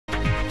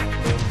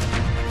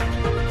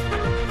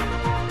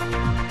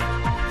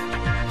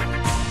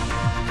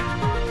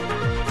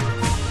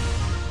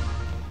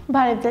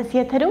Բարև ձեզ,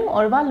 եթերում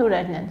օրվա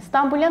լուրերն են։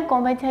 Ստամբուլյան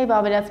կոնվենցիայի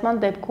վավերացման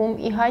դեպքում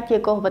ի հայտ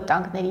եկող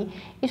վտանգների,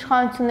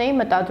 իշխանությունների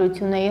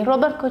մտադրությունների,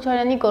 Ռոբերտ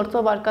Քոչարյանի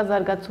գործով առկա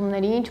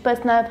զարգացումների,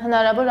 ինչպես նաև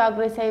հնարավոր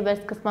ագրեսիայի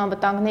վերսկսման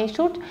վտանգների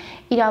շուրջ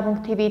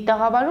Իրավունք TV-ի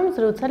տաղավարում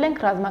զրուցել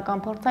ենք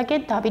ռազմական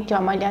փորձագետ Դավիթ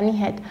Ջամալյանի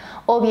հետ,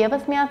 ով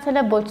ևս միացել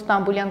է ոչ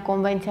Ստամբուլյան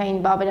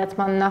կոնվենցիային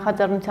վավերացման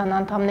նախաձեռնության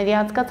անդամների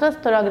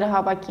անցկացրած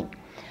ստորագրահավաքին։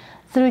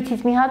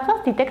 Զրույցից մի հատված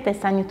դիտեք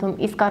տեսանյութում,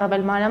 իսկ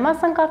առավել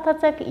մանրամասն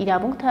կարդացեք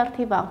Իրավունք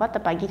թերթի վաղվա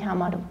տպագիր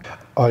համարում։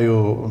 Այո,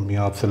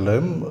 միացել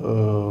եմ,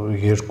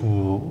 երկու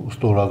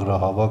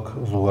ստորագրահավաք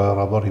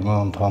զուգահեռաբար հիմա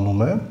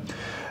ընթանում է,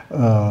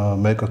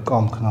 մեկը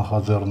կամք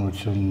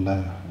նախաձեռնությունն է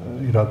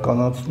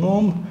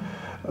իրականացնում,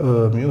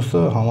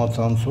 մյուսը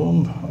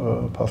համացանցում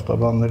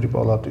Փաստաբանների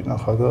պալատի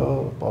նախագահ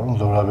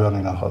պարոն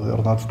Զոհրաբյանի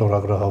նախաձեռնած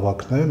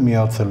ստորագրահավաքն է,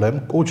 միացել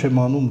եմ, կոչ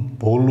եմ անում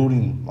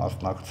բոլորին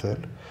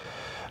մասնակցել,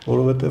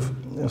 որովհետև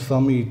սա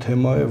մի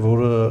թեմա է,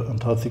 որը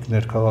ընթացիկ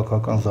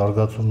ներքաղաքական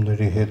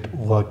զարգացումների հետ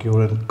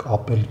ուղղակիորեն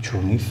կապել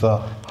չունի, սա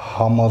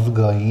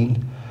համազգային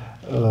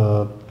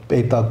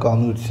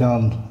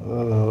պետականության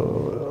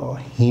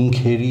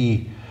հիմքերի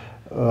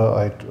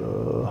այդ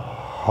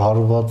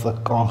հարվածը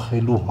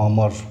կանխելու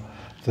համար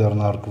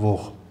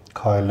ձեռնարկվող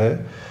քայլ է,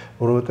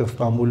 որովհետև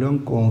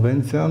Ստամբուլյան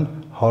կոնվենցիան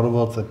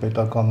հարված է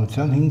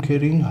պետականության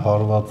հիմքերին,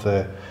 հարված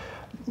է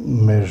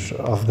մեր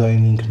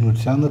ազգային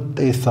ինքնությանը,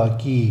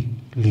 տեսակի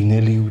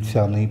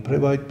լինելիությանը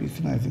իբրև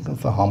այդպիսին, այսինքն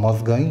սա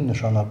համազգային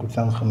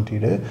նշանակության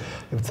խնդիր է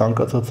եւ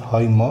ցանկացած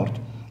հայ մարդ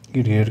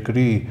իր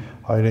երկրի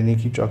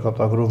հայրենիքի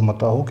ճակատագրով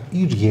մտահոգ,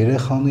 իր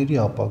երեխաների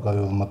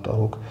ապագայով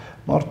մտահոգ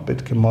մարդ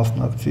պետք է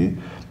մասնակցի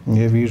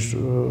եւ իր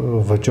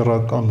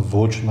վճռական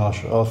ոչն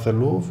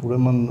ասելով,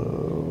 ուրեմն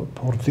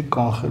փորձի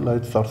կանխել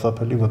այդ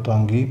սարսափելի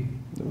վտանգի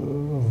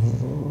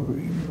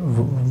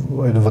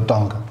այդ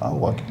վտանգը,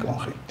 ուղղակի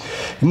կանխի։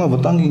 Հիմա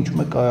վտանգը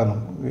ինչու՞մ է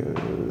կայանում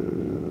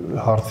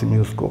հարցի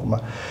մյուս կողմը։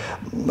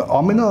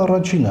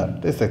 Ամենաառաջինը,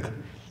 տեսեք,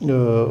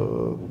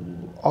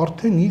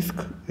 արդեն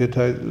իսկ,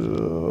 եթե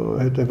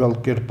հետևյալ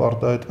կերպ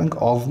արտահայտվենք,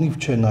 ազնիվ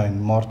չեն այն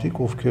մարդիկ,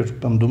 ովքեր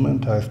պնդում են,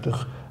 թե այստեղ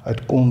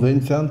այդ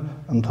կոնվենցիան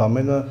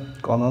ընդամենը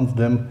կանանց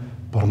դեմ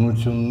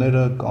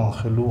բռնությունները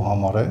կանխելու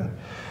համար է,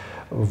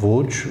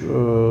 ոչ,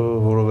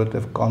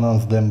 որովհետև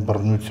կանանց դեմ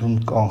բռնություն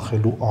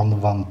կանխելու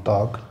անվան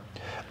տակ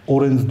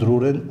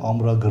օրենսդրորեն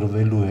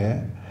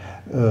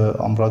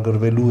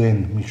ամրագրվելու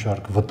են մի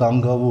շարք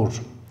վտանգավոր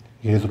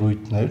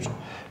եզրույթներ,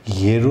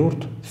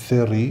 երրորդ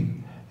սեռի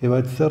եւ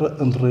այդ սեռը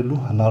ընտրելու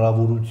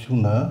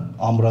հնարավորությունը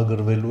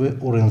ամրագրվելու է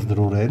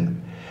օրենսդրորեն,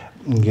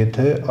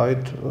 եթե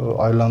այդ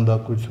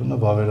այլանդակությունը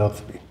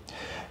վավերացվի։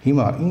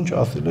 Հիմա ինչ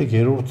ասել է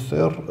երրորդ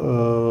սեռ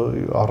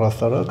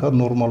առհասարակ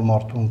նորմալ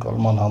մարդու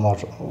ընկալման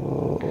համար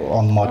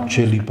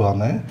անմատչելի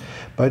բան է,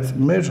 բայց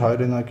մեր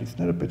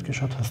հայրենակիցները պետք է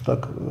շատ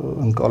հստակ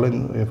ընկալեն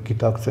եւ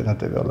գիտակցեն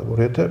հետեւյալը,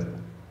 որ եթե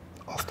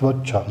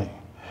Աստված չանի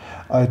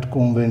այդ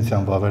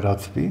կոնվենցիան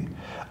վավերացվի,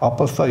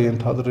 ապա սա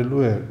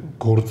ենթադրելու է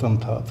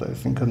գործընթաց,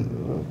 այսինքն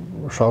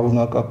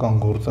շարունակական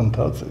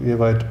գործընթաց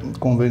եւ այդ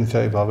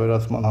կոնվենցիայի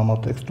վավերացման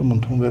համատեքստում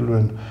ընդունվելու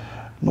են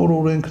նոր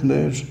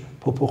օրենքներ,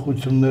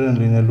 փոփոխություններ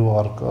են լինելու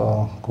առկա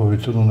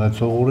գոյություն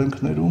ունեցող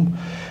օրենքներում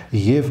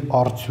եւ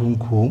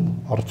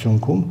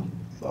արդյունքում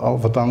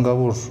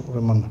վտանգավոր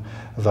ուրեմն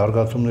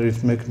զարգացումներից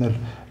մեկն էլ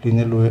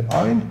լինելու է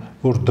այն,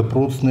 որ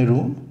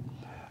դպրոցներում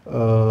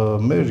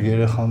մեր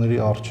երեխաների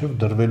առջև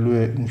դրվելու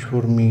է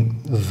ինչ-որ մի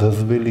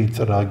զզվելի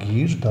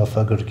ծրագիր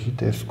դասագրքի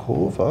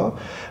տեսքով,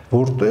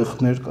 որտեղ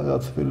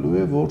ներկայացվելու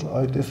է, որ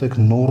այդ տեսեք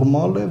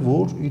նորմալ է,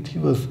 որ ի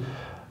թիվս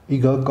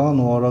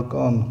իգական ու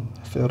արական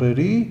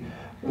սեռերի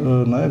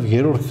նաև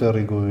երրորդ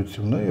սեռի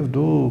գոյությունն է եւ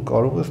դու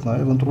կարող ես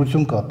նաև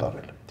ընտրություն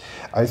կատարել։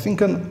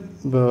 Այսինքն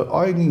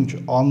այնինչ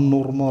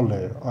աննորմալ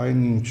է,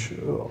 այնինչ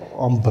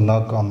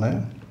անբնական է,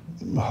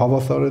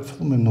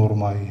 հավասարեցվում է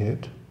նորմայի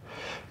հետ,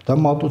 դա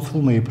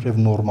մատուցվում է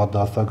իբրև նորմա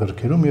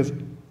դասագրքերում եւ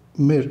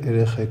մեր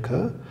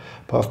երեխեքը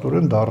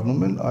փաստորեն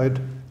դառնում են այդ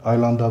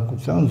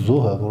այլանդակության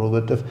զոհը,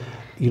 որովհետեւ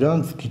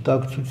իրանց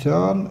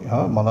գիտակցության,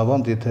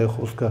 մանավանդ եթե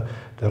խոսքը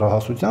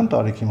դեռահասության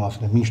տարիքի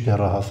մասին է, մինչ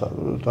դեռահաս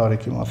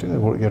տարիքի մասին է,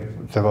 որ երբ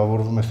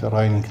ձևավորվում է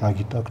սեռային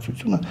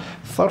ինքնագիտակցությունը,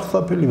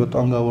 սարսափելի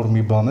վտանգավոր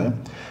մի բան է,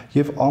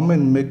 եւ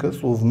ամեն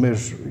մեկս, ով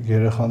մեր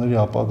երեխաների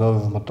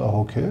ապագայով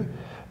մտահոգ է,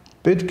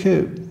 պետք է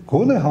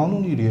գոնե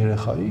հանուն իր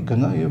երեխայի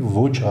գնա եւ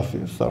ոչ ասի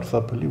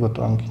սարսափելի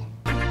վտանգին։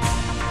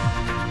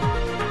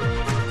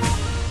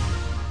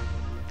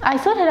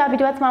 Այսօր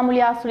հրավիրված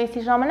մամուլի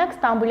ասուլիսի ժամանակ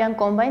Ստամբուլյան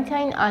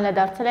կոնվենցիային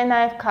անդրադարձել է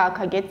նաև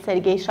քաղաքագետ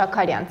Սերգեյ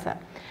Շաքարյանցը։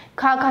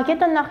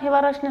 Քաղաքագետը նախ եւ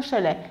առաջ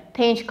նշել է,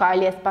 թե ինչ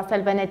կարելի է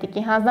սպասել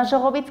Վենետիկի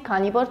հանձնաժողովից,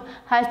 քանի որ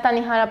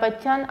Հայաստանի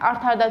Հանրապետության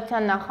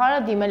արդարադատության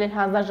նախարարը դիմել էր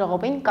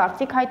հանձնաժողովին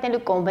կարծիք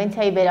հայտնելու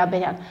կոնվենցիայի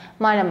վերաբերյալ։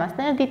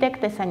 Մանրամասները դիտեք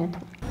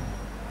տեսանյութում։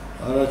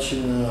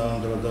 Առաջին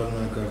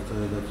անդրադառնանք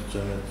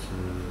արդարադատության հետ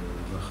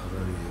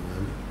նախարարի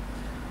եղել։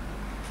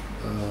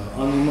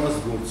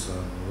 Անիմաստ գործ է,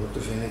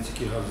 որտեղ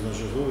Վենետիկի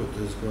հանձնաժողովը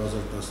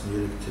 2013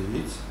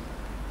 թվականից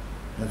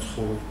հենց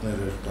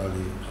խորհուրդներ էր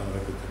տալի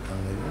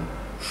հանրապետականներին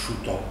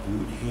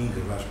շուտապույտ 5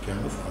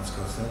 վայրկյանով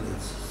անցկացնել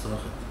այդ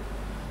սաղ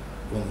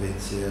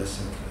կոնվենցիայի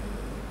ասենք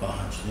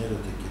պահանջները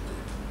դե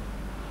գիտեն։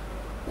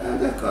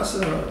 Այնտեղ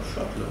կասեն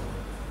շատ լավ։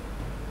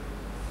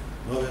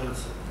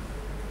 Բավարարեցա։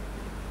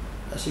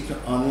 Այսինքն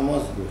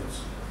անիմաստ գործ։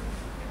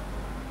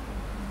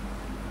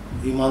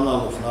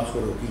 Իմանալով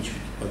նախորդ ինչ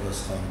պիտի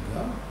պատասխան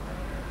գա,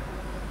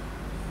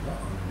 դա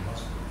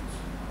անիմաստ գործ։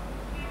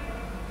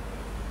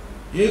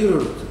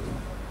 Երկրորդը,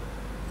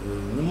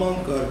 նման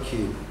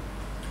կարգի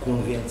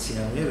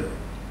կոնվենցիաները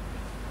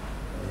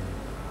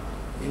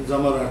ինձ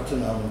համար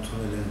արդեն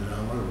անընդունել են դրա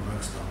համար,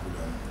 որոնք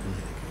Ստամբուլյան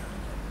գներեք է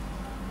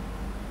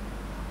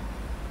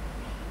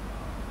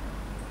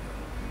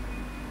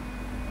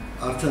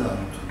արդեն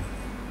անընդունել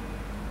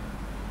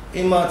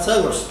են։ Իմացա,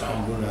 որ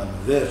Ստամբուլյան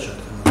վերջը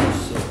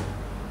տնասը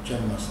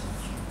չեմ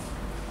մասնակցում։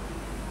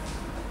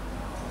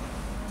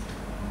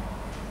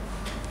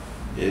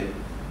 Եվ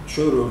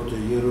չորրորդը,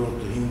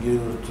 երրորդը,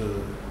 հինգերորդը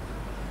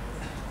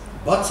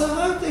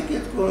բացահայտեք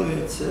այդ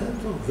կոնվենցիան,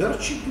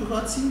 վերջի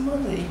գյուղացի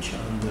իմանը ինչ է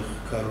այնտեղ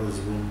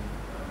քարոզվում,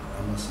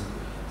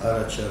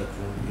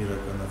 առաջարկվում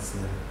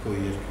իրականացնել քո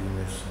երկրի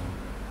ներսում։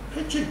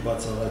 Հետ չեք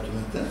բացահայտում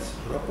այդպես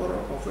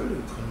հրապարակվել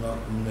ու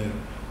քննարկումներ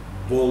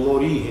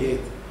բոլորի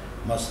հետ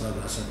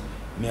մասնակցեն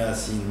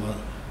միասին,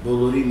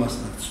 բոլորի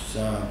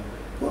մասնակցության,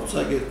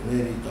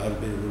 փորձագետների,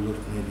 տարբեր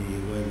ոլորտների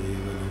եւ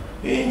այլն։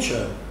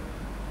 Ինչը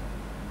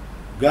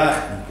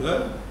գաղտնիքը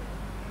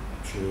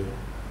չէ։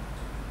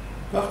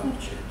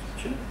 Գաղտնիք չէ,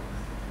 չէ։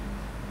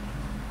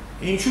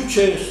 Ինչու՞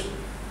 չէ։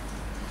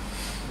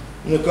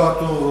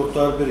 Նկատում որ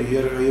տարբեր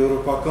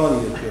եվրոպական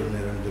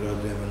երկրներ են դրա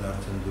դեմ են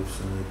արդեն դուրս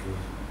են եկել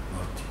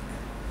մարդիկ։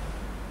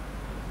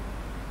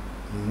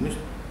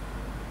 Նույնիսկ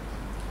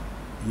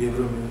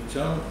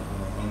Եվրոմիության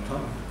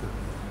անդամ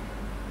երկրներ։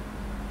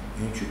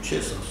 Ինչու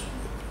չես ասում։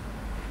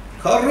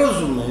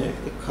 Քարոզում եք,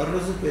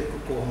 քարոզը պետք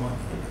է կողման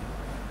է։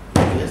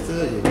 Ես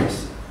դա ես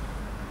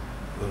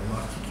որ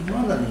մարդիկ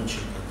իմանան ինչ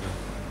է կատարվում։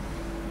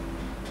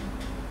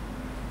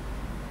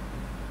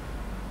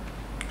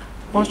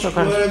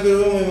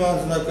 Վերաբերում իմ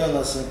անձնական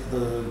ասենք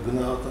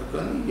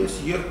գնահատականի, ես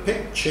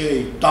երբեք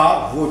չէի տա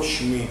ոչ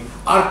մի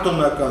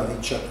արտոնական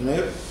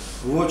վիճակներ,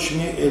 ոչ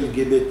մի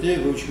LGBT,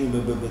 ոչ մի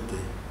MBBT։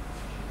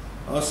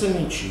 Ասեմ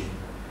ինչի,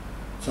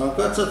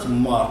 ցանկացած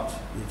մարդ,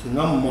 եթե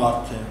նա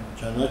մարդ է,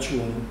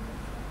 ճանաչում,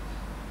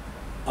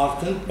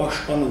 արդեն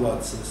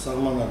պաշտպանված է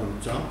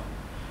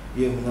սահմանադրությամբ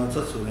և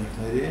մնացած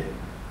օրենքների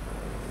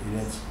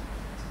իրենց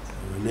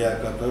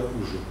լիակատար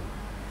ուժով։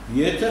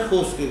 Եթե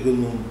խոսք է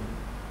գնում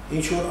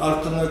ինչ-որ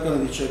արտոնական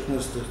վիճակներ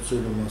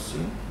ստեղծելու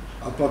մասին,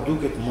 ապա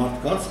դուք այդ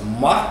մարդկանց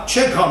մարդ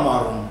չեք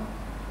համարում։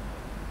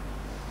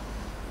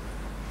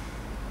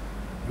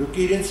 Դուք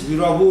իրենց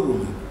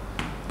վիրավորում եք,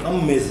 կամ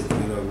մեզ եք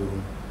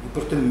վիրավորում,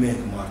 իբր թե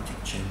մենք մարդիկ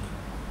չենք։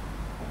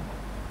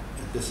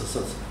 Այդպես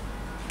ասած,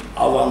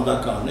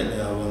 ավանդական է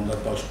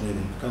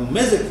ավանդապաշտներին, կամ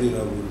մեզ եք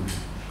վիրավորում,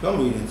 կամ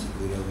իրենց եք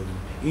վիրավորում։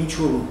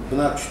 Ինչ-որ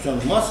բնակչության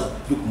մասը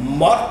դուք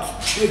մարդ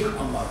չեք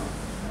համարում։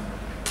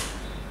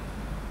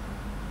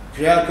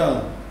 Քրեական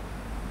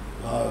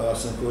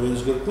ասենք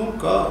օրենսգրքում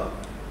կա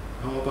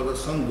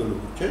համապատասխան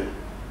գլուխ, չէ՞։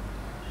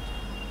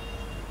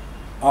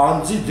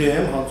 Անձի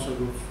դեմ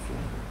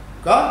հանցագործություն։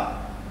 Կա։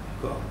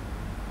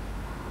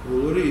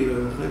 Բոլորի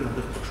իրավունքները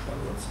այնտեղ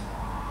պաշտպանված են։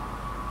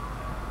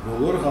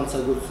 Բոլոր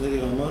հանցագործների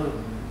համար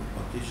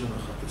պատիժը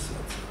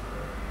նախատեսված է։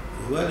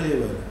 Եվ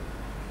այլն։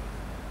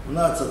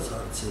 Մնացած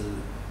հարցերը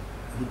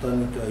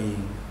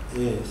ընտանիքային,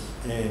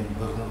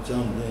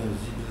 բռնության դեմ,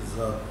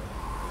 զիբիլիզատ,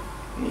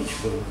 ինչ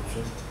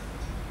բռնություն։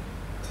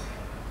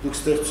 Դուք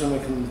ստեղծում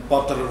եք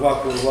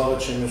պատրվակ, որ վաղը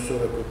չեմ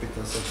եսօրը կոպիտ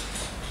ասած,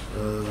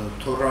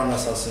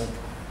 թորանաս ասենք,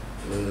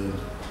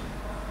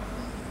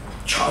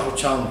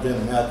 չարության դեմ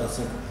մի հատ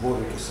ասենք, որ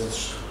եք ասած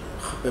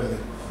խպեմ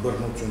եք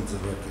բռնություն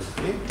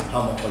ձվակետի,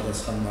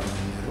 համապատասխան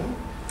մարմիններում,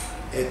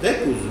 էդ եք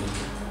ուզում։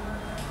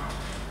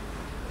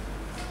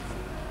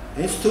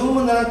 Ինձ թվում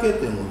է նրանք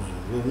էդ են ուզում,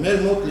 որ մեր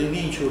մոտ լինի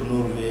ինչ-որ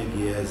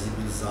Նորվեգիա,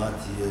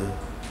 զիբիլիզատիա,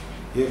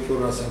 երբ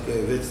որ ասենք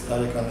 6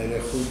 տարեկան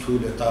երեխուն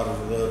թույլ է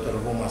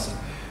տրվում ասենք,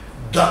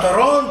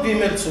 դատարան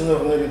դիմել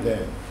ծնողների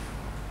դեմ,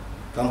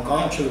 կամ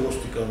կանչել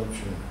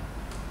ոստիկանություն,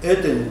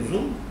 էդ են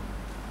ուզում,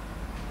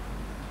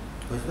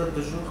 բայց դա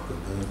դժոխք է,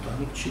 դա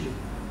ընտանիք չի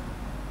լինում։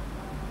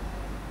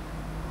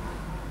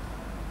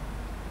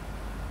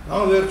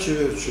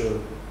 Վերջը,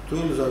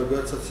 թույլ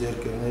զարգացած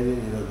երկրների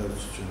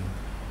իրադարձությունը։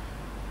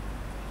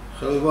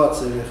 Խլված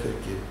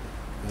երեխեք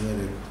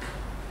գներեք,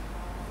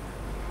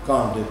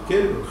 կան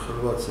դեպքեր, որ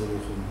խլված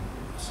երեխում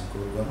ասենք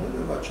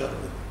օրգանները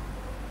վաճառվել։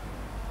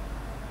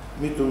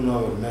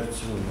 Միտումնավոր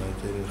մերձվում այդ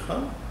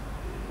երեխան,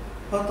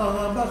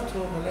 պատահաբար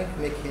թողել ենք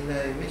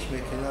մեքենայի մեջ,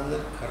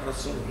 մեքենաներ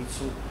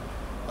 40-50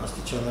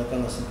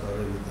 աստիճանական ասենք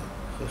արևի դա,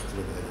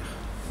 խեղտրել երեխա։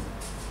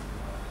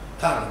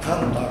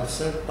 Թան տալիս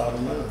են,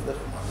 տարում են այնտեղ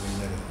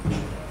մարմինները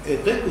մեջ։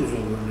 Էդ եք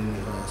ուզում որ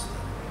լինի Հայաստանը։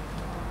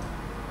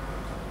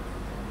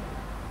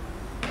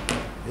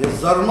 Ես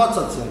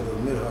զարմացած եմ, որ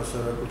մեր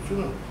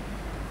հասարակությունը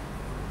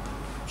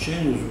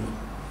չեն ուզում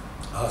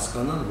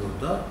հասկանալ, որ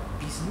դա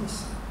բիզնես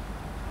է։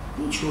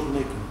 Ինչ որ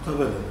մեկն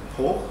տվել են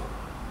փող,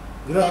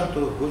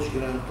 գրանտով, ոչ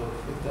գրանտով,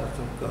 այդ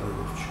արդեն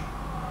կարևոր չէ։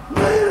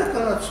 Նա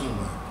իրականացնում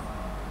է։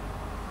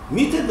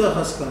 Միթե դա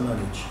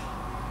հասկանալի չէ։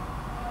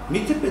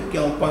 Միթե պետք է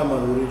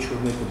անպայման որ ինչ-որ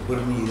մեկը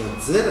բռնի իր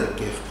ձեռը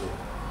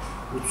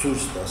կեղտով ու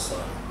ցույց տա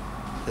սարը։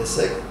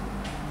 Տեսեք։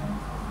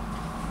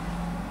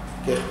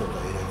 Կեղտով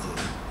է իր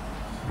ձեռը։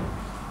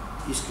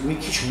 Իսկ մի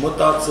քիչ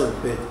մտածել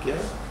պետք է,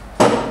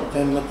 թե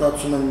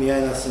մտածում են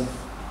միայն ասենք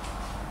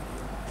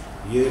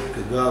երբ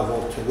կգա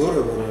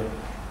որդեգորը, որը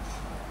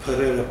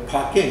փրերը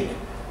փակենք,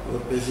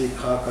 որպեսզի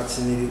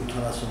քաղաքացիների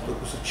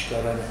 80%-ը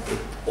չկարան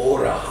այդ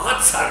օրը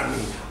հաց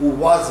առնի ու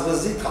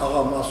վազվզի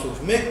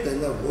թաղամասով մեկ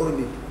տենա, որ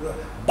մի փուրը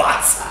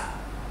բաց է։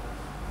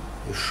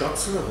 Ես շատ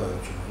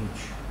սրղայություն,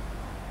 ինչ։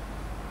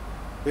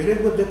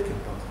 Երեկվա դեպք եմ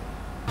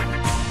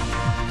պատմում։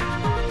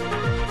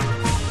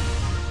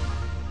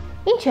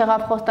 Ինչ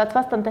եղավ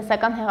խոստացված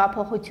տնտեսական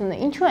հեղափոխությունը,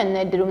 ինչու են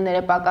ներդրումները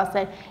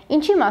պակասել,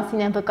 ինչի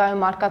մասին են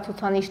վկայում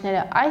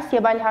արկածուցանիշները, այս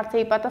եւ այլ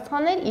հարցերի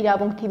պատասխաններ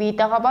Իրավունք TV-ի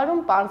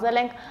տաղավարում պարզել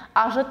ենք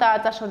ԱԺ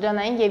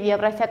տարածաշրջանային եւ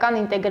եվրասիական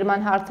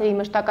ինտեգրման հարցերի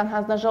մշտական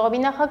հանձնաժողովի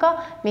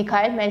նախագահ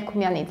Միքայել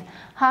Մելքումյանից։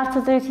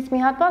 Հարցը զրույցից մի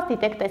հատված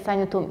դիտեք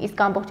տեսանյութում,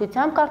 իսկ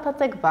ամբողջությամբ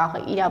կարդացեք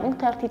վաղը Իրավունք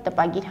թերթի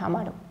տպագիր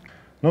համարում։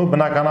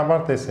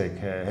 Բնականաբար տեսեք,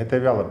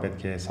 հետեւյալը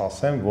պետք է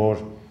ասեմ,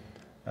 որ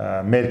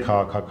մեր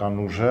քաղաքական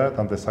ուժը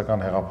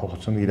տնտեսական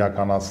հեղափոխությունը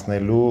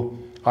իրականացնելու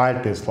այլ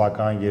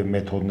տեսլական եւ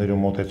մեթոդներ ու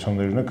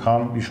մոտեցումներ ունի,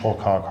 քան իշխող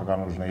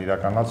քաղաքական ուժն է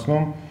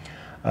իրականացնում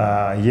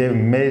եւ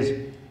մեր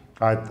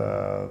այդ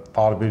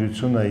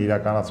տարբերությունը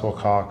իրականացվող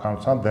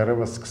քաղաքականության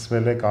դեռևս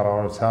սկսվել է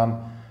կառավարության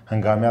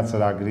հնգամյա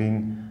ծրագրին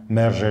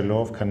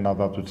մերժելով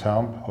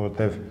քննադատությամբ,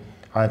 որովհետեւ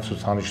այն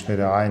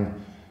ցուցանիշները, այն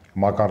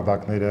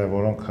մակարդակները,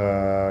 որոնք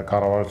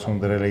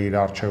կառավարությունը դրել է իր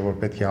առջեւ, որ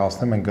պետք է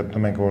հասնեն, մենք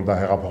գտնում ենք, որ դա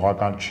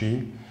հեղափոխական չի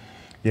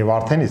Եվ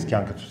արդեն իսկ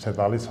կյանքը ցույց է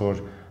տալիս,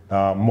 որ դա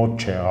մոտ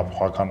չէ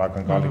հեղափոխական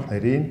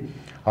ակնկալիքներին։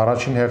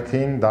 Առաջին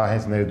հերթին դա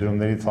հենց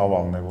ներդրումների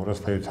ծավալն է, որ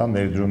ըստ էության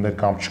ներդրումներ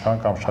կամ չկան,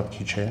 կամ շատ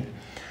քիչ են։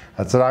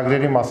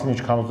 Ծրագրերի մասին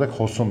ինչքան ուզեք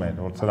խոսում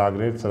են, որ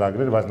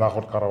ծրագրեր, բայց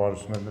նախորդ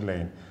կառավարություններն էլ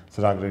էին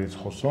ծրագրերից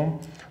խոսում։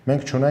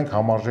 Մենք չունենք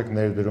համարժեք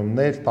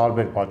ներդրումներ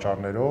տարբեր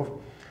պատճառներով։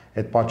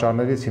 Այդ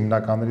պատճառներից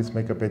հիմնականներից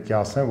մեկը պետք է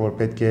ասեմ, որ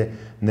պետք է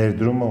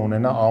ներդրումը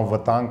ունենա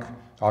անվտանգ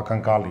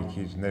ակնկալիք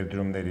իր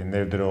ներդրումներին,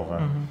 ներդրողը։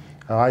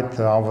 Այդ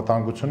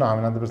անվտանգությունը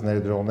ամենանդեպս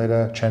ներդրողները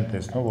չեն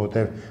տեսնում,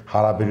 որովհետև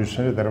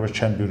հարաբերությունները դեռևս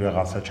չեն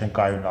բյուրեղացել, չեն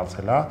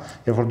կայունացել, հա,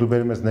 երբ որ դու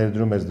բերում ես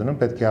ներդրում ես դնում,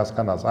 պետք է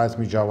հասկանաս այս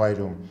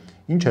միջավայրում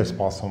ինչ է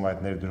սպասվում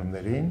այդ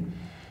ներդրումներին,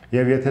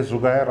 եւ եթե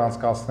զուգահեռ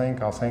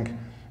անցկացնենք, ասենք,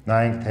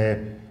 նայենք թե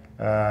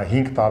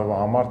 5 տարվա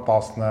համար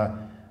 19-ից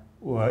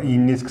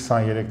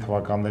 23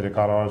 թվականները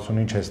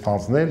կառավարությունը ինչ է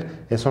ստանձնել,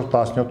 այսօր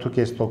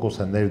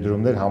 17.5% են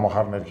ներդրումներ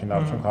համախառն ներքին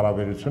արդյունք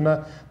հարաբերությունը,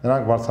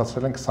 նրանք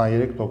բարձրացրել են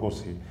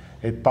 23%-ի։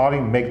 Այդ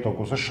տարին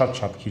 1%-ը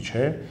շատ քիչ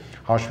է,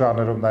 հաշվի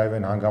առնելով նաև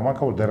այն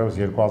հանգամանքը, որ դեռևս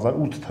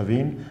 2008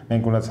 թվին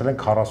մենք ունեցել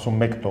ենք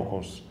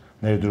 41%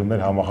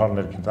 ներդրումներ համախառն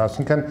ներքին։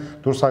 Այսինքն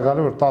դուրս է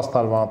գալի, որ 10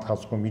 տարվա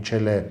ընթացքում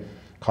իջել է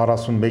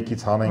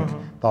 41-ից հանենք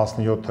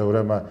 17-ը,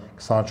 ուրեմն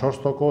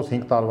 24%,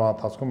 5 տարվա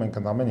ընթացքում մենք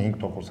ընդամենը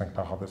 5% ենք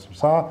նախատեսում։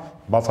 Սա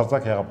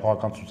բացարձակ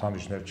հեղափոխական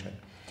ցուցանիշներ չեն։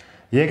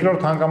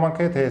 Երկրորդ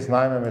հանգամանքը, թե ես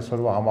նայում եմ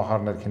այսօրվա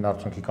համախառն ներքին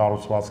արդյունքի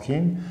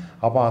կառուցվածքին,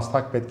 ապա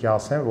հստակ պետք է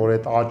ասեմ, որ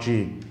այդ աճի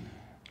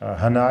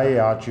հնայի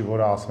աճի,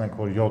 որը ասում ենք,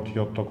 որ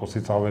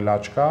 7%-ից ավել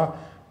աճ կա,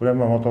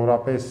 ուրեմն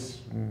մոտավորապես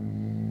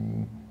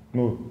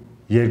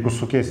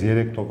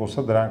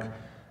 2.5-3%-ը դրանք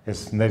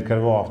այս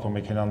ներկրվող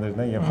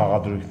ավտոմեքենաներն են եւ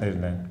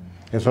խաղադրույքներն են։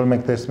 Այսօր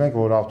մենք տեսնում ենք,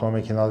 որ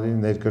ավտոմեքենաների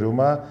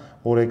ներկրումը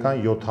օրական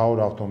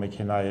 700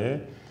 ավտոմեքենա է,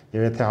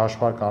 եւ եթե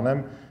հաշվարկ անեմ,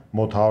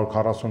 մոտ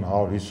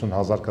 140-150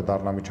 հազար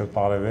կդառնա մինչև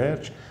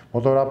տարեվերջ,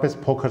 մոտավորապես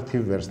փոքր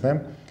թիվ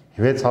վերցնեմ,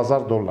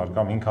 $6,000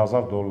 կամ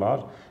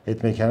 $5,000 այդ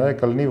մեքենաները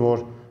կլինի,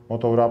 որ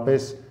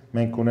մոտավորապես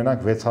մենք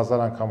ունենանք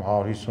 6000 անգամ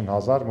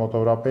 150,000,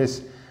 մոտավորապես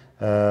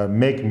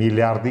 1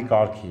 միլիարդի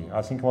կարգի,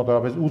 այսինքն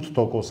մոտավորապես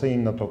 8%-ը,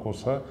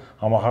 9%-ը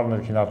համախառն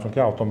ներքին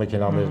արդյունքի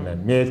ավտոմեքենաներն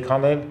են։ Մի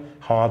այդքան էլ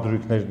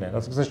խաղադրույքներն են,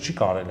 այսինքն չի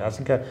կարելի,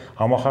 այսինքն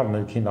համախառն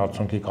ներքին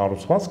արդյունքի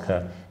կառուցվածքը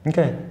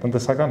ինքը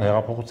տնտեսական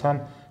հեղափոխության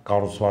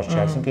կառուցված չէ,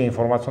 այսինքն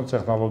ինֆորմացիոն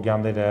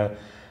տեխնոլոգիաները,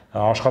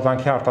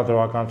 աշխատանքի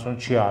արտադրողականությունը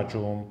չի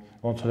աճում,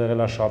 ոնց որ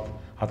եղել է շատ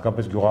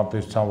հատկապես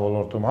գյուղատնտեսության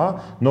ոլորտում, հա,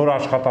 նոր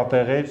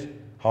աշխատատեղեր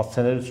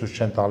հասցեները ցույց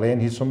չեն տալի,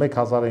 այն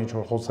 51,000-ը ինչ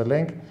որ խոսել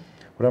ենք,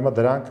 ուրեմն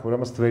դրանք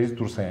ստվերից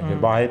դուրս են եկել,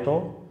 բա հետո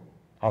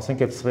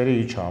ասենք այդ ստվերը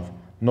իջավ,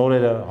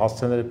 նորերը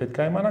հասցեները պետք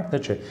է իմանանք, թե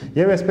չէ։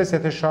 Եվ այսպես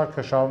եթե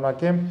շարքը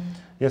շարունակեմ,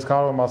 ես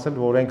կարող եմ ասել,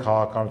 որ այն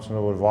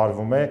քաղաքականությունը, որ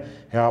վարվում է,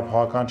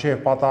 հեղափոխական չէ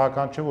եւ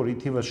պատահական չէ, որ ի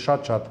թիվս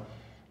շատ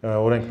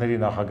օրենքների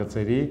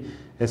նախագծերի,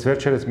 այս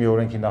վերջերս մի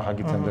օրենքի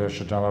նախագիծ եմ դրել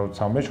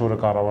շրջանառության մեջ, որը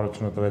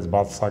կառավարությունը տվեց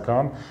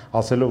բացասական,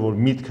 ասելով, որ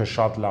միտքը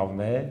շատ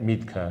լավն է,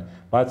 միտքը,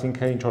 բայց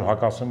ինքը ինչ որ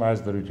հակասում է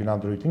այս դրույթին,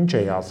 անդրույթին, ինչ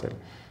է ասել։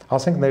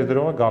 Ասենք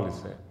ներդրողը գալիս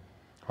է,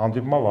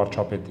 հանդիպում է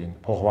վարչապետին,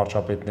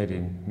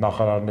 փոխվարչապետներին,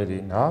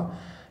 նախարարներին, հա,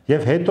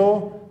 եւ հետո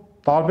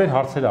տարբեր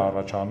հարցեր է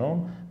առաջանում,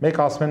 մեկ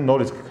ասում են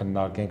նորից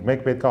կքննարկենք,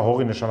 մեկ պետքա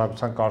հողի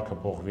նշանակության կարգը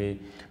փոխվի,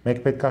 մեկ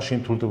պետքա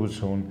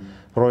շինթույլտվություն,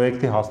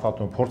 պրոյեկտի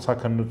հաստատում,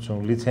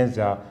 փորձաքննություն,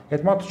 լիցենզիա,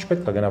 այդ մարդը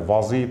չպետք է գնա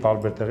վազի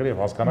տարբեր տեղեր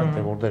եւ հասկանանք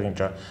թե որտեղ ինչ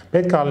է։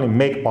 Պետք է լինի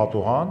մեկ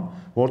պատուհան,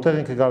 որտեղ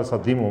ինքը գալիս է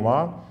դիմում է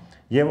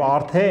եւ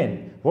արդեն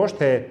ոչ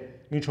թե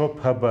ինչ որ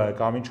ՓԲ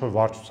կամ ինչ որ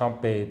վարչության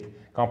պետ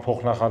կամ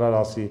փոխնախարար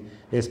ասի,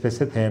 այսպես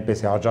է թե այնպես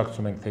է,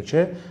 աջակցում ենք թե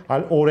չէ,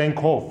 այլ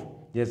օրենքով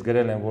ես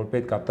գրել եմ, որ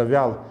պետք է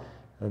տվյալ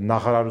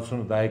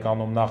նախարարությունը դա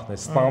էկոնոմնախն է,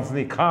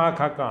 ստանձնի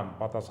քաղաքական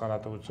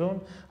պատասխանատվություն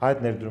այդ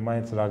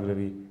ներդրումային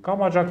ծրագրերի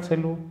կամ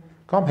աջակցելու,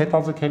 կամ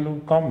հետաձգելու,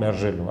 կամ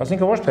մերժելու։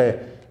 Այսինքն ոչ թե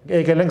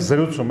եկել ենք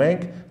զրուցում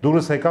ենք,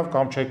 դուրս եկավ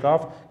կամ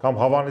չեկավ, կամ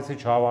հավանեցի,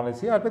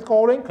 չհավանեցի, այլ պետք է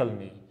օրենքը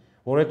լինի,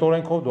 որ այդ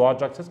օրենքով դու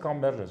աջակցես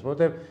կամ մերժես,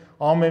 որովհետև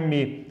ամեն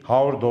մի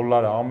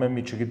 $100, ամեն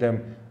մի,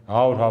 չգիտեմ,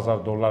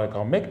 $100,000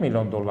 կամ $1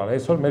 միլիոն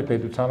այսօր մեր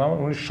պետության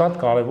համար ունի շատ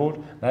կարևոր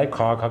նաև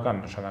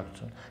քաղաքական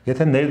նշանակություն։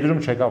 Եթե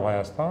ներդրում չեկավ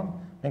Հայաստան,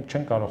 մենք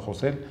չենք կարող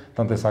խոսել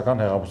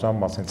տնտեսական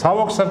հեղափոխության մասին։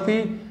 Ցավոք սրտի,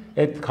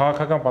 այդ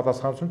քաղաքական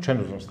պատասխանատվություն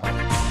չեն ուզում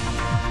ստանալ։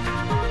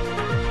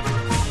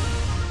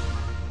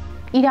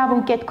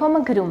 Իրավունք.com-ը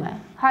գրում է.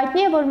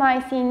 Հայտնի է, որ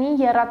մայիսի 9-ի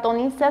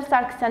եռատոնին Սերժ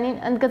Սարգսյանին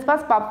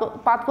ընդգծված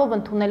պատվով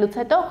ընդունելուց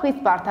հետո խիստ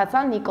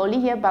բարդացան Նիկոլի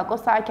եւ Բակո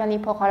Սահակյանի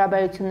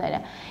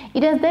փոխհարաբերությունները։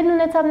 Իրենց դերն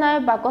ունեցավ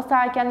նաեւ Բակո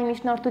Սահակյանի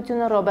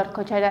միջնորդությունը Ռոբերտ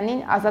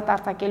Քոչարյանին ազատ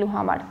արձակելու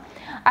համար։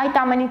 Այդ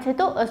ամենից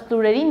հետո ըստ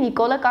լուրերի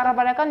Նիկոլը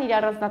կառավարական իր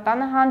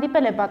առանձնատանը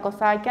հանդիպել է Բակո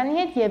Սահակյանի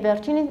հետ եւ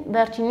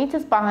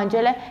վերջինիցս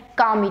պահանջել է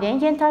կամ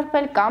իրեն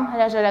ենթարկվել կամ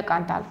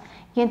հրաժարական տալ։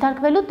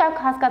 Ենթարկվելու տակ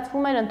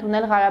հասկացվում էր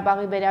ընդունել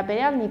Ղարաբաղի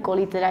վերաբերյալ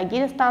Նիկոլի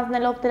ծրագիրը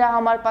ստանձնելով դրա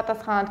համար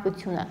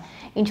պատասխանատվությունը,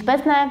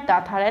 ինչպես նաև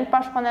դադարել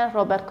պաշտպանել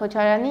Ռոբերտ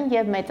Քոչարյանին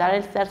եւ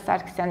մեծարել Սերժ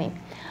Սարգսյանին։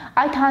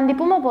 Այդ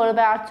հանդիպումը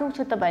որևէ արդյունք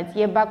չտվեց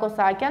եւ Բակո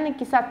Սահակյանը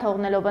կիսատ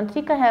թողնելով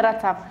ընթրիքը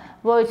հեռացավ,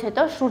 որից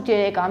հետո շուրջ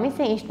 3 ամիս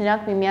է, ինչ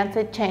նրանք միմյանց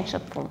հետ չեն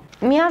շփվում։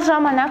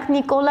 Միաժամանակ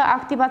Նիկոլը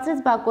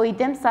ակտիվացրեց Բակոյի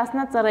դեմ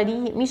Սասնա ծռերի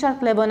մի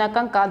շարք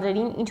լևոնական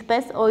կադրերին,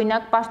 ինչպես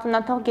օրինակ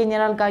պաշտոնաթող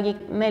գեներալ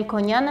Գագիկ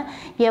Մելքոնյանը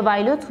եւ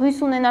այլոց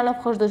հույս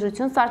ունենալով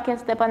խժդժություն սարքել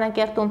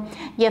Ստեփանակերտում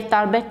եւ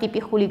տարբեր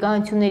տիպի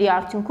խուլիգանությունների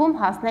արդյունքում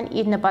հասնել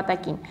իր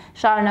նպատակին։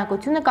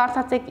 Շարունակությունը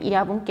կարդացեք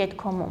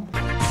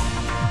իրավունք.com-ում։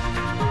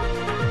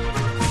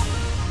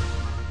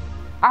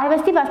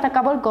 Արվեստի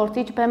վաստակավոր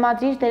գործիչ,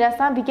 բեմադրիչ,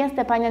 դերասան Վիգեն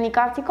Ստեփանյանի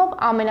կարծիքով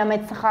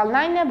ամենամեծ սխալն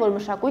այն է, որ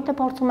մշակույթը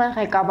փորձում են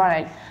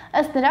ղեկավարել։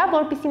 Ըստ նրա,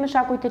 որպեսզի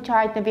մշակույթը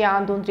չհայտնվի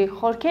անդունդրի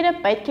խորքերը,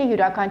 պետք է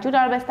յուրաքանչյուր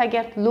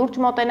արվեստագետ լուրջ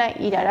մոտենա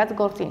իր արած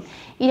գործին։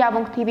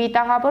 Իրավունք TV-ի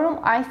տաղավարում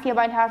այս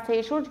եւ այլ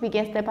հարցերի շուրջ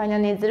Վիգեն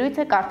Ստեփանյանի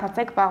զրույցը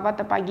կարդացեք վաղվա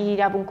տպագիր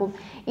իրավունքում։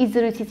 Իսկ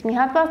զրույցից մի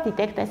հատված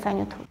դիտեք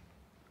տեսանյութում։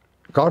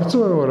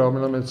 Կարծում եմ, որ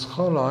ամենամեծ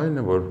սխալը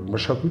այն է, որ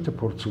մշակույթը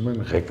փորձում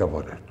են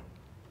ղեկավարել։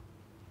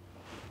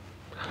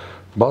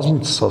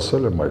 Բազմիցս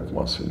ասել եմ այդ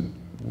մասին,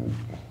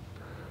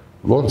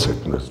 ոնց է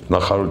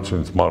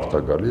նախարարությունից մարդ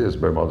է գալի, ես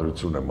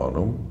բեմադրություն եմ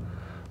անում,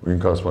 ու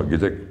ինքը ասում է,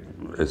 գիտեք,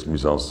 այս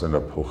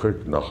միզանսցենը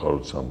փոխեք,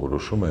 նախարարության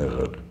որոշում է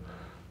եղել,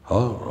 հա,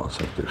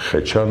 ասենք թե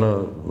Խեչյանը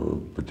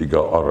պետք է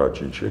գա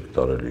առաջ, ինչ եք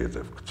տարելի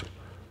հետև գցել,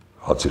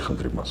 հացի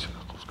խնդրի մասին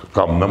է խոսքը,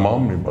 կամ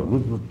նման մի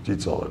բան,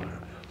 ծիծաղել է,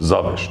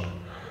 զավեշտ,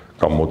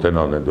 կամ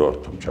մոտենան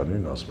Էդուարդ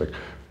Թոմչյանին ասում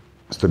եք,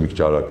 ստե մի քիչ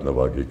արագ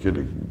նվագեք,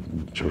 էլի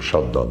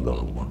շատ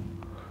դանդաղում է։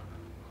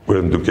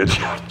 Ուրեմն դուք այդ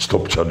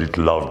Թոմչյանիդ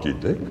լավ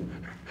գիտեք,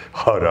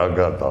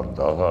 հարագա,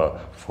 դանդաղա,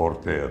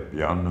 ֆորտեը,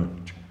 պիանո,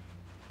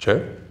 չէ՞։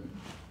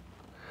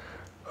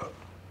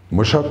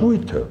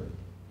 Մշակույթը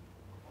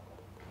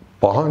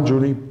պահանջ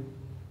ունի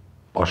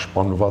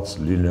պաշտպանված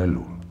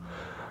լինելուն։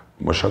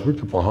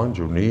 Մշակույթը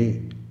պահանջ ունի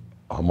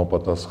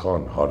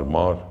համապատասխան,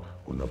 հարմար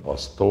ու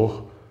նպաստող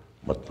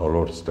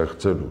մթնոլորտ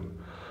ստեղծելուն։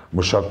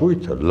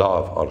 Մշակույթը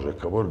լավ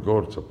արժեքավոր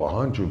գործը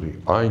պահանջ ունի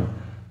այն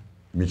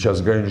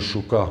միջազգային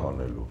շուկա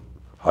հանելու,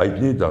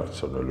 հայտնի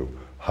դարձնելու,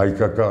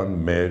 հայկական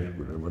մեր,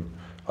 ուրեմն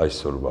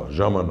այսօրվա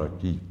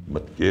ժամանակի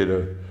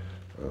մտքերը,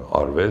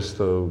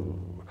 արվեստը,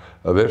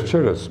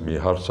 վերջերս մի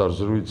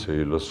հարցազրույց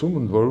էի լսում,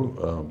 ընդ որում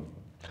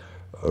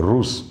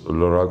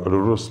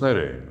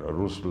ռուսներ էին,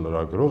 ռուս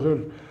լրագրող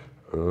էր,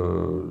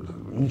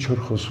 ինչ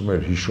որ խոսում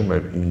էր, հիշում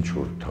էր ինչ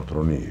որ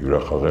թատրոնի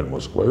հյուրախաղեր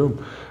Մոսկվայում,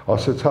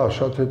 ասեց, հա,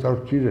 շատ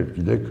հետաքրքիր էր,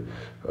 գիտեք,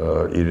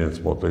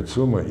 իրենց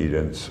մոտեցումը,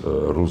 իրենց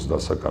ռուս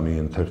դասականի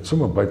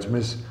ընթերցումը, բայց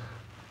մեզ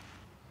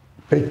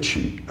պետք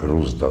չի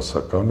ռուս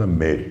դասականը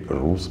մեր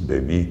ռուս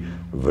բեմի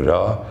վրա,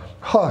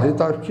 հա,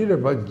 հետաքրքիր է,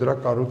 բայց դրա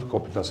կարոտ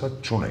կոպիտ ասած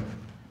չունենք,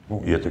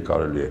 եթե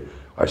կարելի է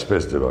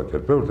այսպես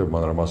ձևակերպել, որտեղ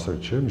մանրամասներ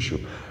չեմ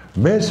հիշում,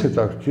 մեզ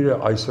հետաքրքիր է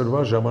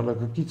այսօրվա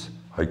ժամանակակից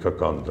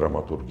հայկական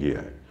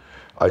դրամատուրգիա է,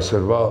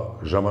 այսօրվա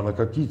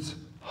ժամանակակից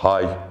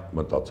հայ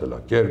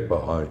մտածելակերպը,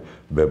 հայ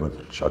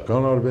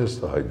բեմադրչական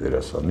արվեստը, հայ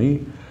դերասանի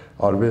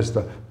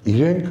արվեստը,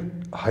 իրենք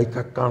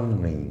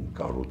հայկականն էին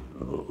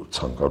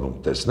ցանկանում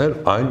տեսնել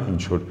այն,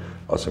 ինչ որ,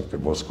 ասենք թե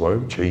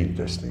Մոսկվայում չէին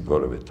տեսնի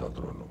որևէ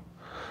թատրոնում,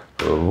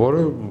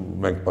 որը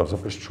մենք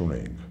պարզապես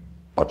չունեինք,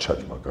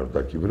 պատշաճ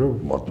մակարդակի վրա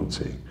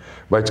մատուցեինք,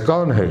 բայց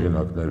կան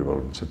հեղինակներ,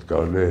 որոնց հետ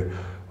կարելի է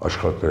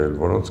աշխատել,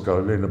 որոնց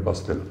կարելի է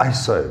նպաստել,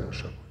 այս է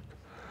մշակույթը,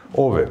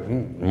 ով է,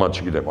 հիմա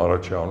չգիտեմ,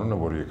 առաջի անունը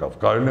որ եկավ,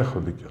 Կարինե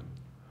Խոդիկյան,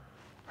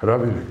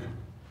 հրավիրեք,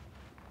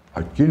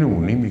 այդ կինը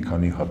ունի մի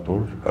քանի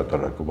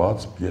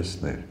հատարակված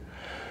պիեսներ,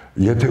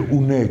 եթե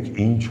ունեք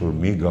ինչ-որ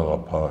մի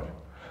գաղափար,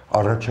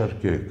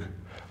 առաջարկեք,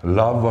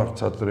 լավ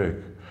վարձատրեք,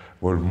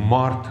 որ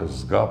մարդը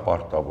զգա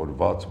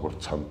պարտավորված, որ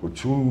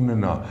ցանկություն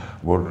ունենա,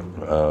 որ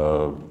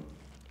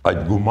այդ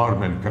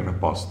գումարն էլ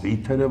կնպաստի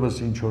թերևս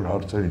ինչ-որ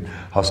հարցերին,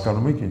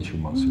 հասկանում եք ինչի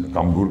մասին,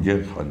 կամ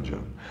Գուրգեն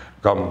Խանջյան,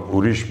 կամ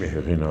ուրիշ մի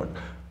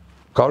հեղինակ,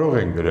 կարող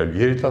են գրել,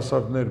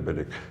 երիտասարդներ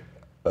բերեք,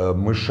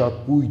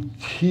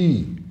 մշակույթի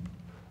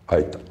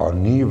այդ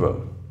անիվը,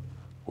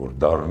 որ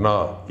դառնա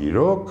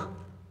իրոք,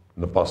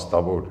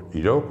 նպաստավոր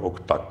իրոք,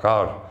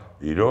 օգտակար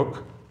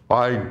իրոք,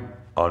 այն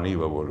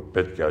անիվը, որ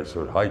պետք է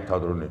այսօր հայ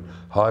թատրոնին,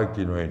 հայ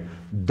կինոյին,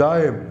 դա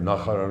է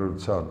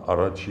նախարարության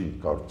առաջին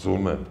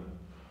կարծում եմ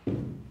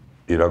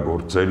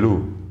իրագործելու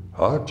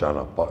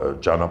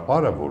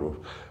ճանապարհը,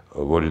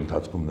 որ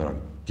ընթացքում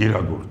նրանք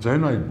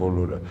իրագործեն այդ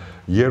բոլորը,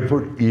 երբ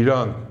որ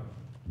իրանք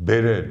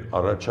բերեն,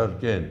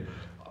 առաջարկեն,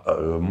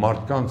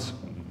 մարդկանց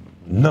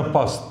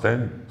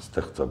նպաստեն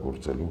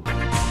ստեղծագործելու։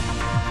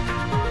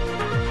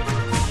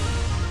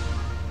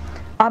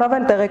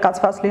 Առավել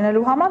տեղեկացված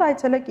լինելու համար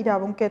այցելեք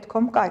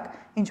իրավունք.com կայք,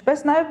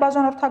 ինչպես նաև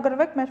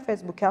բաժանորդագրվեք մեր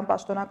Facebook-յան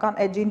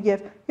պաշտոնական էջին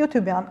և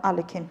YouTube-յան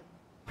ալիքին։